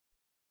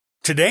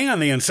Today on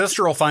the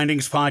Ancestral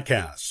Findings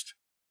podcast,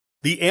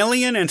 the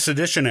Alien and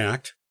Sedition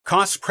Act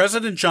cost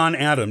President John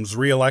Adams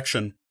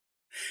re-election.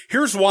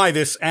 Here's why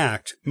this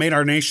act made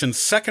our nation's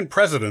second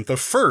president the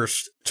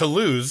first to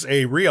lose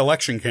a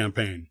re-election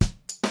campaign.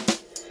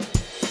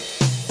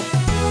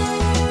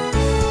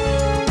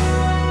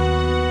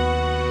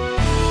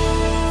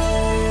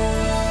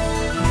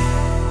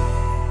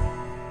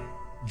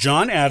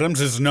 John Adams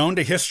is known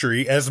to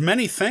history as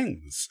many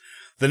things: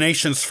 the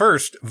nation's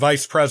first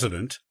vice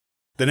president,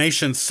 the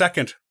nation's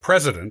second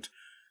president,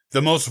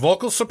 the most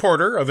vocal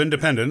supporter of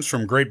independence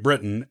from Great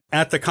Britain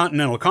at the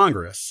Continental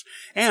Congress,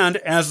 and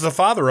as the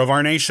father of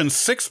our nation's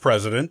sixth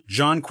president,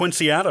 John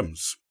Quincy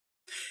Adams.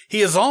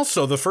 He is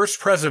also the first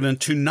president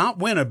to not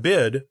win a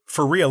bid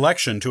for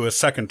re-election to a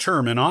second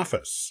term in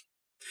office.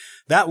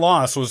 That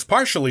loss was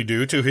partially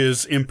due to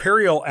his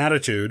imperial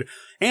attitude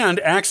and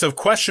acts of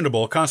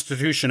questionable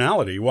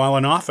constitutionality while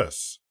in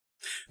office.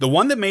 The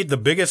one that made the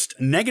biggest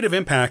negative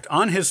impact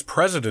on his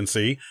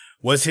presidency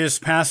was his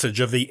passage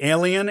of the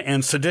Alien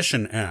and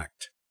Sedition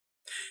Act.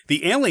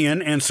 The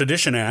Alien and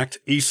Sedition Act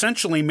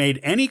essentially made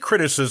any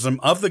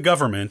criticism of the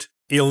government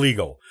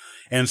illegal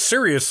and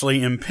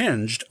seriously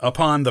impinged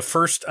upon the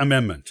First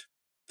Amendment.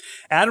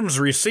 Adams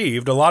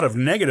received a lot of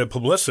negative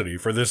publicity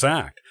for this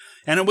act,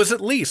 and it was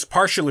at least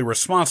partially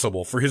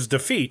responsible for his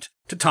defeat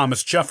to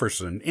Thomas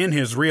Jefferson in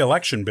his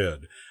re-election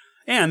bid,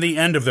 and the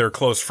end of their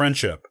close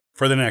friendship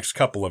for the next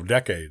couple of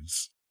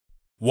decades.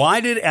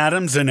 Why did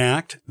Adams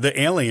enact the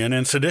Alien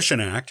and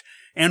Sedition Act,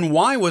 and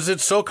why was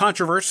it so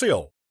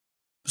controversial?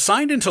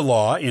 Signed into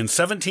law in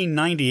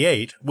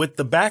 1798 with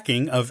the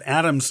backing of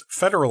Adams'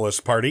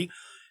 Federalist Party,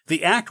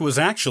 the act was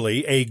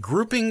actually a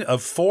grouping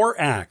of 4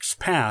 acts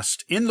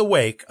passed in the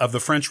wake of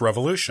the French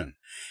Revolution,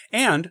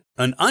 and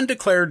an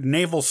undeclared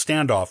naval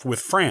standoff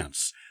with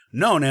France,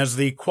 known as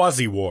the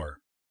Quasi-War.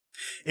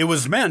 It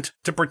was meant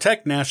to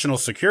protect national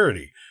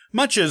security,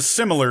 much as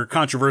similar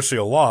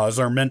controversial laws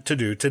are meant to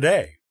do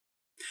today.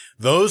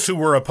 Those who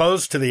were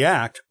opposed to the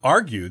act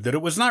argued that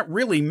it was not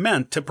really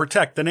meant to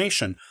protect the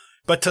nation,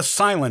 but to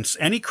silence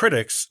any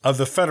critics of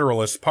the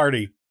Federalist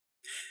Party.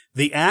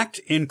 The act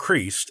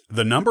increased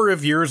the number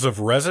of years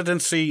of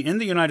residency in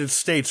the United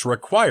States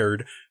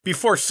required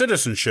before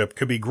citizenship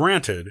could be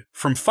granted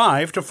from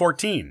 5 to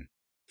 14.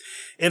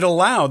 It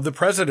allowed the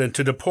president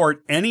to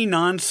deport any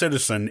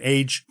non-citizen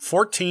age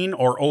 14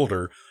 or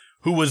older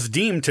who was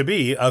deemed to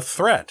be a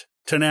threat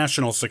to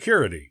national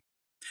security.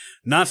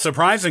 Not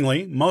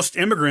surprisingly, most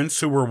immigrants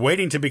who were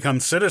waiting to become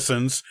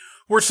citizens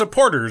were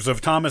supporters of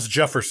Thomas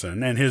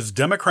Jefferson and his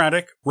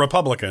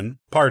Democratic-Republican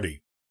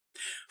Party.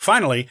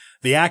 Finally,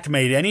 the act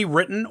made any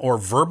written or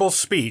verbal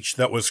speech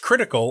that was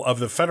critical of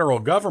the federal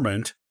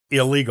government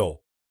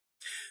illegal.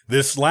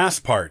 This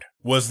last part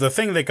was the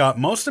thing that got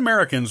most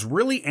Americans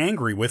really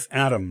angry with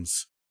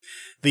Adams.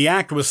 The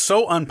act was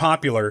so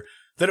unpopular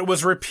that it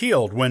was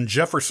repealed when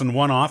Jefferson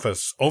won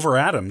office over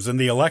Adams in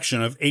the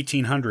election of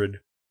 1800.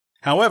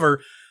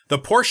 However, the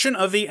portion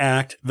of the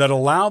act that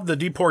allowed the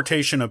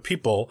deportation of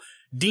people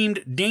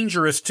deemed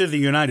dangerous to the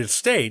United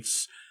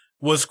States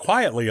was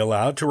quietly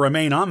allowed to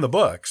remain on the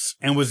books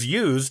and was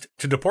used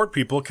to deport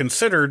people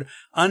considered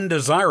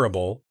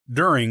undesirable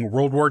during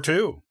World War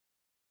II.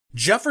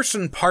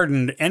 Jefferson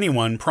pardoned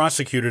anyone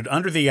prosecuted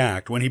under the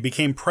act when he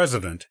became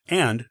president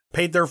and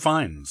paid their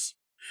fines.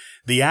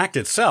 The act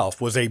itself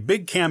was a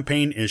big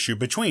campaign issue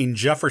between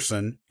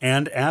Jefferson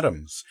and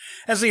Adams,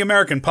 as the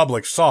American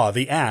public saw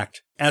the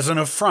act as an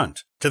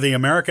affront to the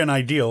American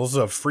ideals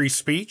of free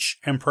speech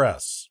and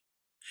press.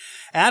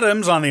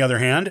 Adams, on the other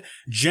hand,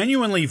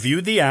 genuinely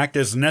viewed the act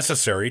as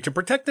necessary to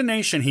protect the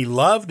nation he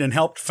loved and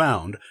helped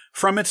found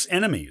from its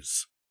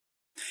enemies.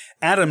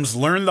 Adams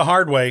learned the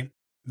hard way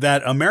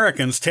that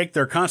Americans take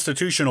their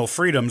constitutional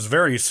freedoms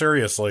very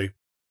seriously.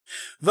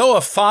 Though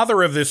a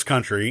father of this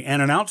country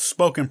and an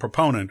outspoken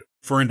proponent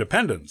for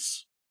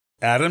independence,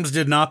 Adams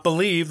did not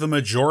believe the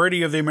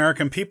majority of the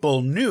American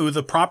people knew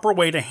the proper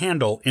way to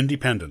handle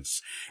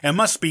independence and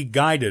must be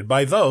guided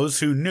by those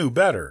who knew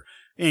better,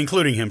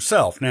 including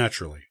himself,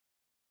 naturally.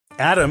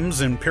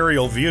 Adams'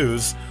 imperial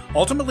views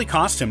ultimately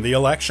cost him the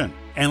election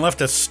and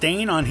left a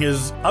stain on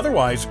his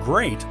otherwise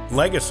great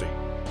legacy.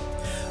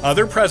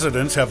 Other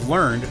presidents have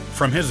learned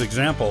from his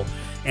example,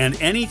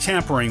 and any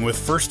tampering with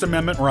First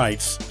Amendment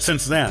rights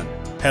since then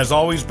has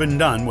always been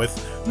done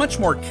with much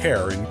more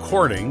care and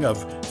courting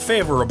of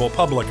favorable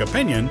public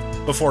opinion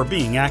before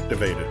being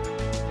activated.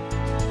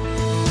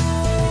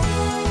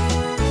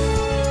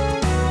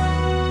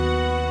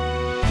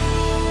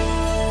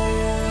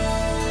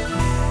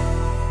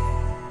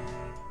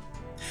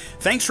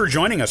 Thanks for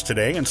joining us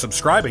today and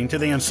subscribing to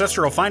the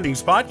Ancestral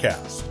Findings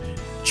podcast.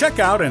 Check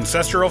out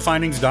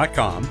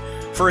ancestralfindings.com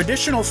for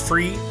additional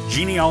free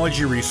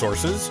genealogy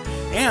resources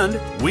and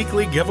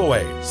weekly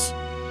giveaways.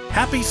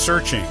 Happy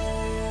searching!